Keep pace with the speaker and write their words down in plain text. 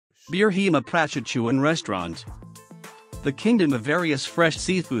Hima Prachachuen Restaurant. The kingdom of various fresh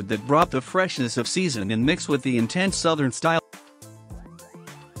seafood that brought the freshness of season and mixed with the intense southern style.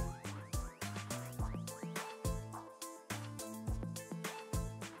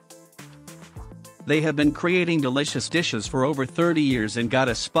 They have been creating delicious dishes for over 30 years and got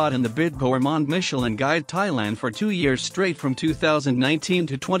a spot in the bid Gourmand Michelin Guide Thailand for 2 years straight from 2019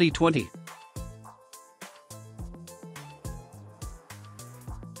 to 2020.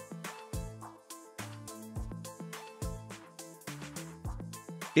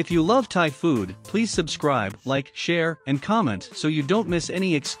 If you love Thai food, please subscribe, like, share, and comment so you don't miss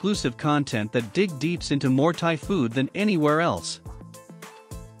any exclusive content that dig deeps into more Thai food than anywhere else.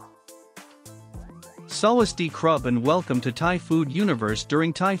 Subdisctrict and welcome to Thai Food Universe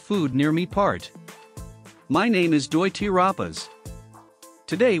during Thai Food Near Me part. My name is Doi Tirapas.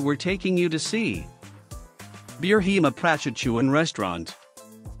 Today we're taking you to see Hima Prachachuen Restaurant.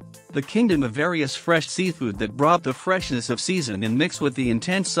 The kingdom of various fresh seafood that brought the freshness of season and mixed with the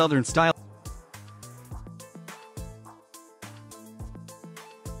intense southern style.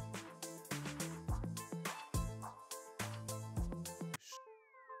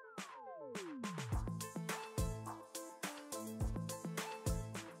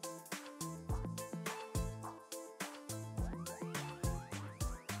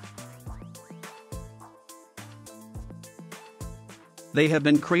 They have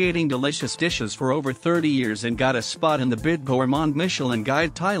been creating delicious dishes for over 30 years and got a spot in the bid Gourmand Michelin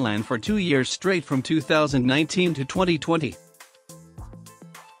Guide Thailand for 2 years straight from 2019 to 2020.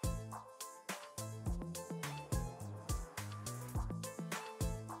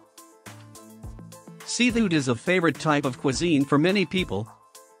 Seafood is a favorite type of cuisine for many people.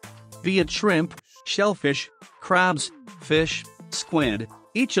 Be it shrimp, shellfish, crabs, fish, squid,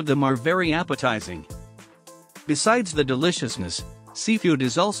 each of them are very appetizing. Besides the deliciousness, seafood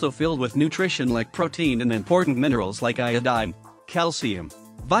is also filled with nutrition like protein and important minerals like iodine, calcium,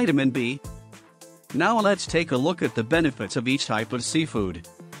 vitamin B. Now let's take a look at the benefits of each type of seafood.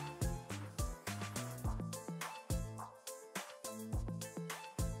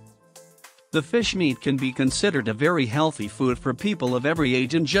 The fish meat can be considered a very healthy food for people of every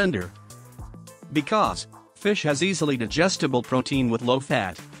age and gender. Because fish has easily digestible protein with low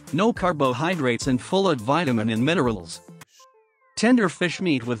fat, no carbohydrates and full of vitamin and minerals. Tender fish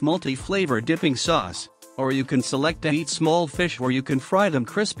meat with multi-flavor dipping sauce, or you can select to eat small fish where you can fry them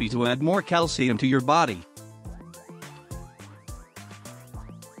crispy to add more calcium to your body.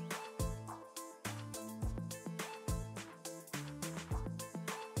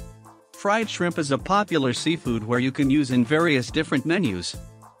 Fried shrimp is a popular seafood where you can use in various different menus.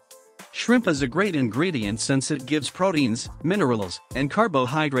 Shrimp is a great ingredient since it gives proteins, minerals, and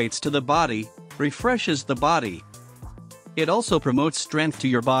carbohydrates to the body, refreshes the body. It also promotes strength to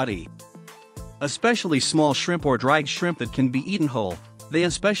your body. Especially small shrimp or dried shrimp that can be eaten whole, they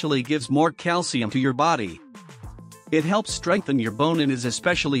especially gives more calcium to your body. It helps strengthen your bone and is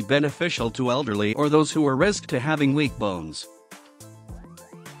especially beneficial to elderly or those who are risk to having weak bones.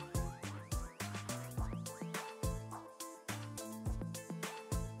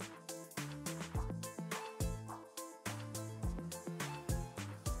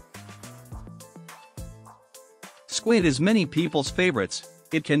 Squid is many people's favorites.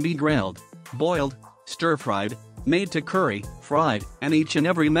 It can be grilled, boiled, stir-fried, made to curry, fried, and each and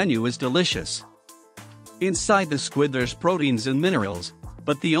every menu is delicious. Inside the squid there's proteins and minerals,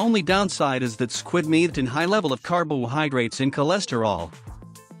 but the only downside is that squid meat in high level of carbohydrates and cholesterol.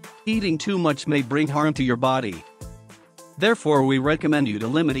 Eating too much may bring harm to your body. Therefore we recommend you to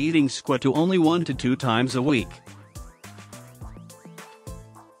limit eating squid to only 1 to 2 times a week.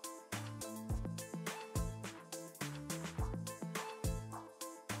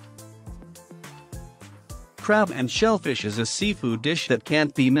 Crab and shellfish is a seafood dish that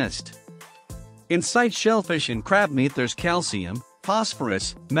can't be missed. Inside shellfish and crab meat there's calcium,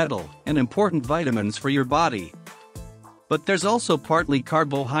 phosphorus, metal, and important vitamins for your body. But there's also partly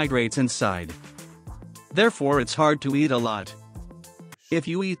carbohydrates inside. Therefore it's hard to eat a lot. If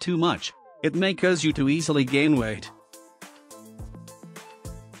you eat too much, it may cause you to easily gain weight.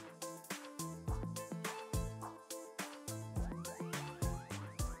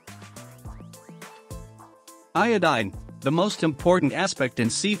 Iodine. The most important aspect in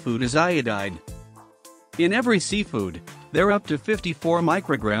seafood is iodine. In every seafood, there are up to 54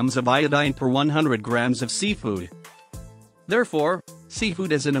 micrograms of iodine per 100 grams of seafood. Therefore,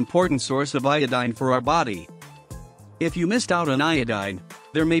 seafood is an important source of iodine for our body. If you missed out on iodine,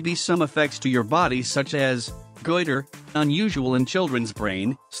 there may be some effects to your body such as goiter, unusual in children's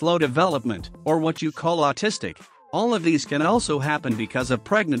brain, slow development, or what you call autistic. All of these can also happen because of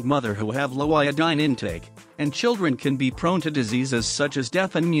pregnant mother who have low iodine intake, and children can be prone to diseases such as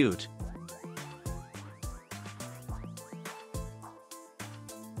deaf and mute.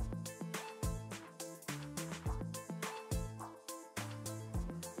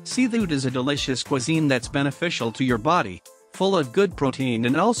 Seafood is a delicious cuisine that's beneficial to your body, full of good protein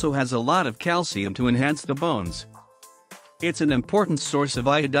and also has a lot of calcium to enhance the bones. It's an important source of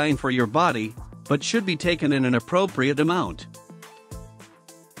iodine for your body, but should be taken in an appropriate amount.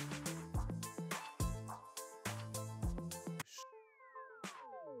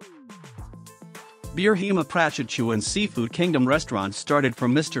 Bir Hima Prachachuen Seafood Kingdom restaurant started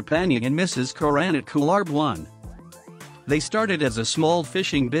from Mr. Panyang and Mrs. Koran at Kularbwan. They started as a small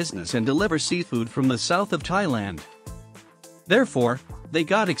fishing business and deliver seafood from the south of Thailand. Therefore, they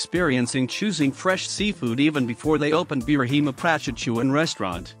got experience in choosing fresh seafood even before they opened Bir Hima Prachachuen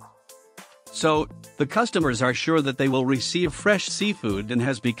Restaurant. So, the customers are sure that they will receive fresh seafood and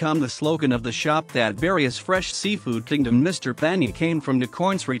has become the slogan of the shop that various fresh seafood kingdom. Mr. Panyang came from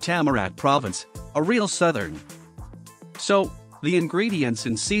Nakhon Sri Thammarat province, a real southern. So, the ingredients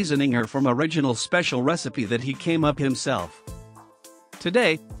and seasoning are from original special recipe that he came up himself.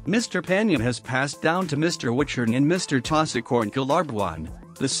 Today, Mr. Panyang has passed down to Mr. Wichern and Mr. Tosikorn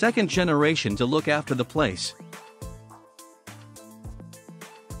Kularbwan, the second generation to look after the place.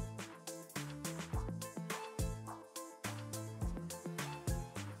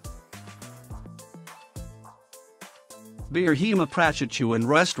 Bir Hima Prachachuen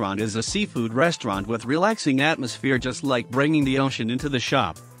Restaurant is a seafood restaurant with relaxing atmosphere, just like bringing the ocean into the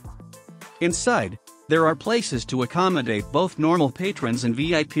shop. Inside, there are places to accommodate both normal patrons and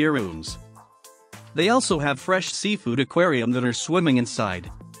VIP rooms. They also have fresh seafood aquarium that are swimming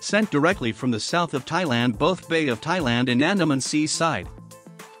inside, sent directly from the south of Thailand, both Bay of Thailand and Andaman Sea side.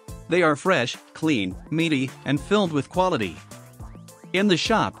 They are fresh, clean, meaty, and filled with quality. In the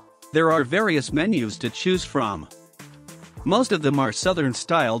shop, there are various menus to choose from. Most of them are southern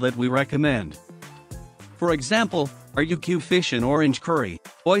style that we recommend. For example, RUQ fish and orange curry,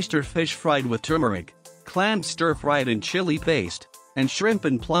 oyster fish fried with turmeric, clam stir-fried in chili paste, and shrimp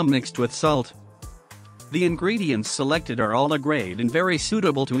and plum mixed with salt. The ingredients selected are all a grade and very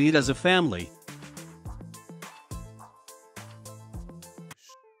suitable to eat as a family.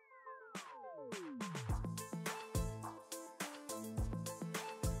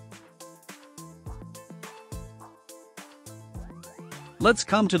 Let's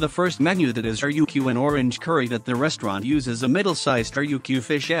come to the first menu, that is RUQ and orange curry that the restaurant uses a middle-sized RUQ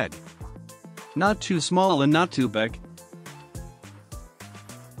fish egg. Not too small and not too big.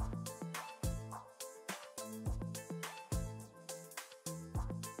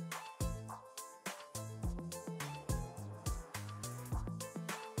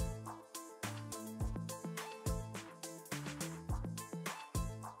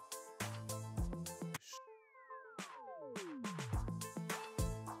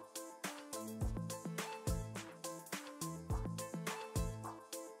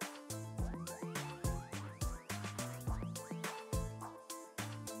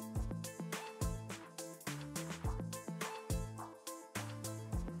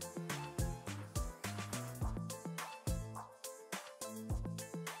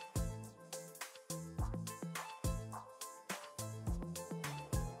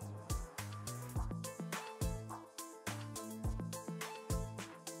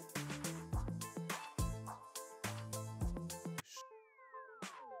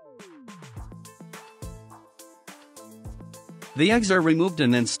 The eggs are removed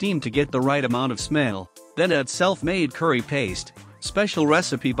and then steamed to get the right amount of smell, then add self-made curry paste, special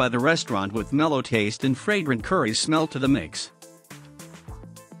recipe by the restaurant with mellow taste and fragrant curry smell to the mix.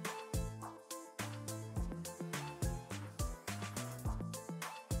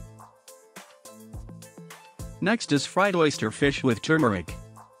 Next is fried oyster fish with turmeric.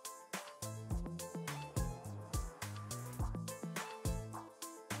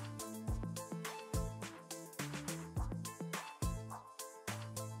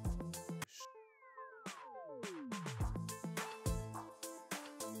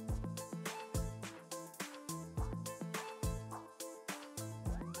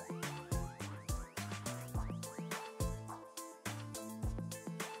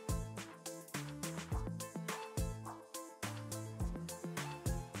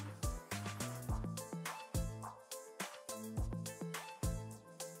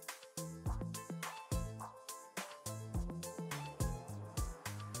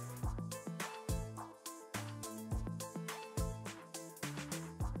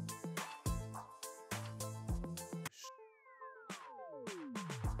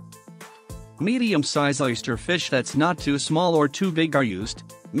 Medium-size oyster fish that's not too small or too big are used.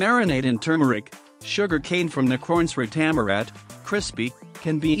 Marinate in turmeric. Sugar cane from the Cornsra tamarat, crispy,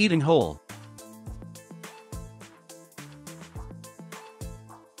 can be eaten whole.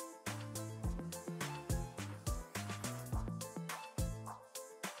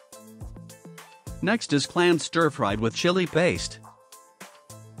 Next is clam stir-fried with chili paste.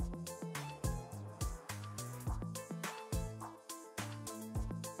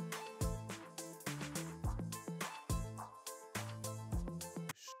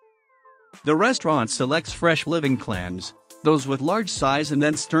 The restaurant selects fresh living clams, those with large size, and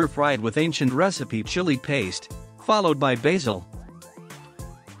then stir-fried with ancient recipe chili paste, followed by basil.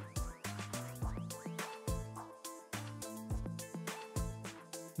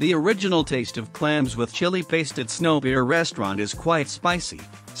 The original taste of clams with chili paste at Snowbeer Restaurant is quite spicy,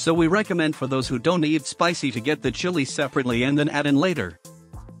 so we recommend for those who don't eat spicy to get the chili separately and then add in later.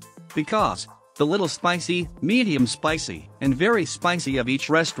 Because the little spicy, medium spicy, and very spicy of each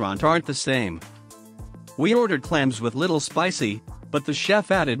restaurant aren't the same. We ordered clams with little spicy, but the chef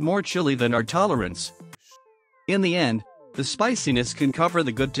added more chili than our tolerance. In the end, the spiciness can cover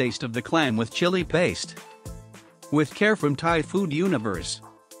the good taste of the clam with chili paste. With care from Thai Food Universe.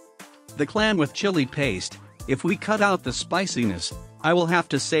 The clam with chili paste, if we cut out the spiciness, I will have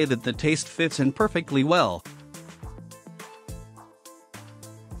to say that the taste fits in perfectly well.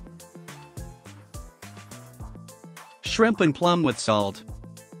 Shrimp and plum with salt.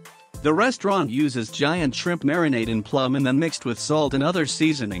 The restaurant uses giant shrimp marinade in plum and then mixed with salt and other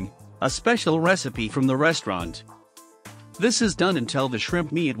seasoning, a special recipe from the restaurant. This is done until the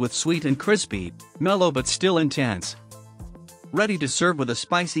shrimp meat with sweet and crispy, mellow but still intense. Ready to serve with a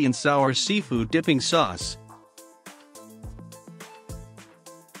spicy and sour seafood dipping sauce.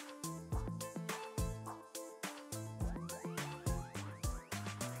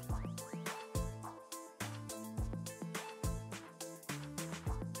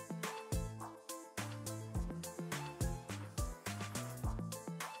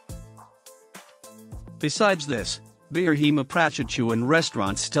 Besides this, Hima Prachachuen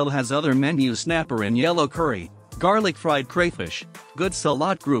Restaurant still has other menus: snapper in yellow curry, garlic fried crayfish, good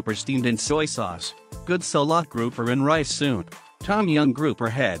salad grouper steamed in soy sauce, good salad grouper in rice soup, tom yum grouper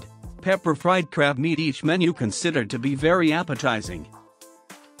head, pepper fried crab meat, each menu considered to be very appetizing.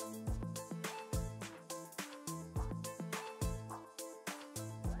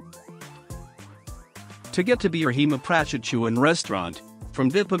 To get to Hima Prachachuen Restaurant,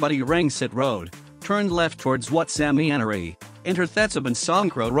 from Dipabudi Rangsit Road, turn left towards Wat Samianari, enter Thetsaban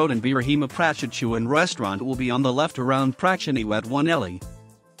Songkhro Road, and Hima Prachachuen Restaurant will be on the left around Prachaniwat 1 Eli.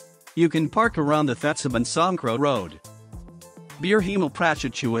 You can park around the Thetsaban Songkhro Road. Hima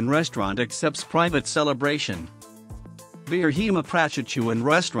Prachachuen Restaurant accepts private celebration. Hima Prachachuen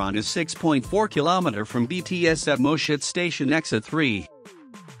Restaurant is 6.4 km from BTS at Moshit Station Exit 3.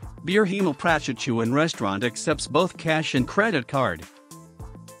 Hima Prachachuen Restaurant accepts both cash and credit card.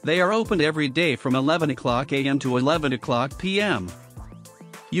 They are open every day from 11 o'clock a.m. to 11 o'clock p.m.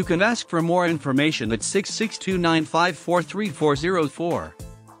 You can ask for more information at 6629543404.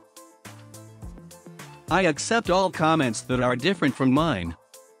 I accept all comments that are different from mine.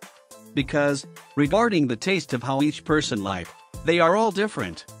 Because, regarding the taste of how each person likes, they are all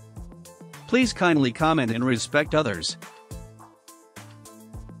different. Please kindly comment and respect others.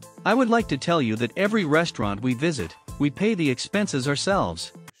 I would like to tell you that every restaurant we visit, we pay the expenses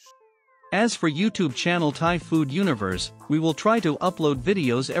ourselves. As for YouTube channel Thai Food Universe, we will try to upload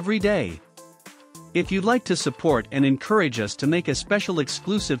videos every day. If you'd like to support and encourage us to make a special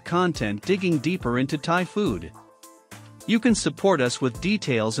exclusive content digging deeper into Thai food, you can support us with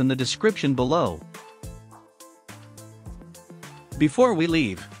details in the description below. Before we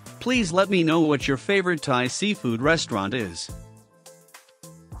leave, please let me know what your favorite Thai seafood restaurant is.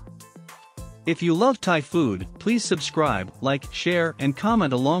 If you love Thai food, please subscribe, like, share, and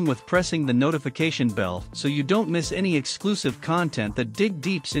comment, along with pressing the notification bell so you don't miss any exclusive content that dig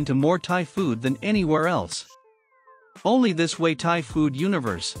deeps into more Thai food than anywhere else. Only this way, Thai Food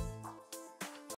Universe.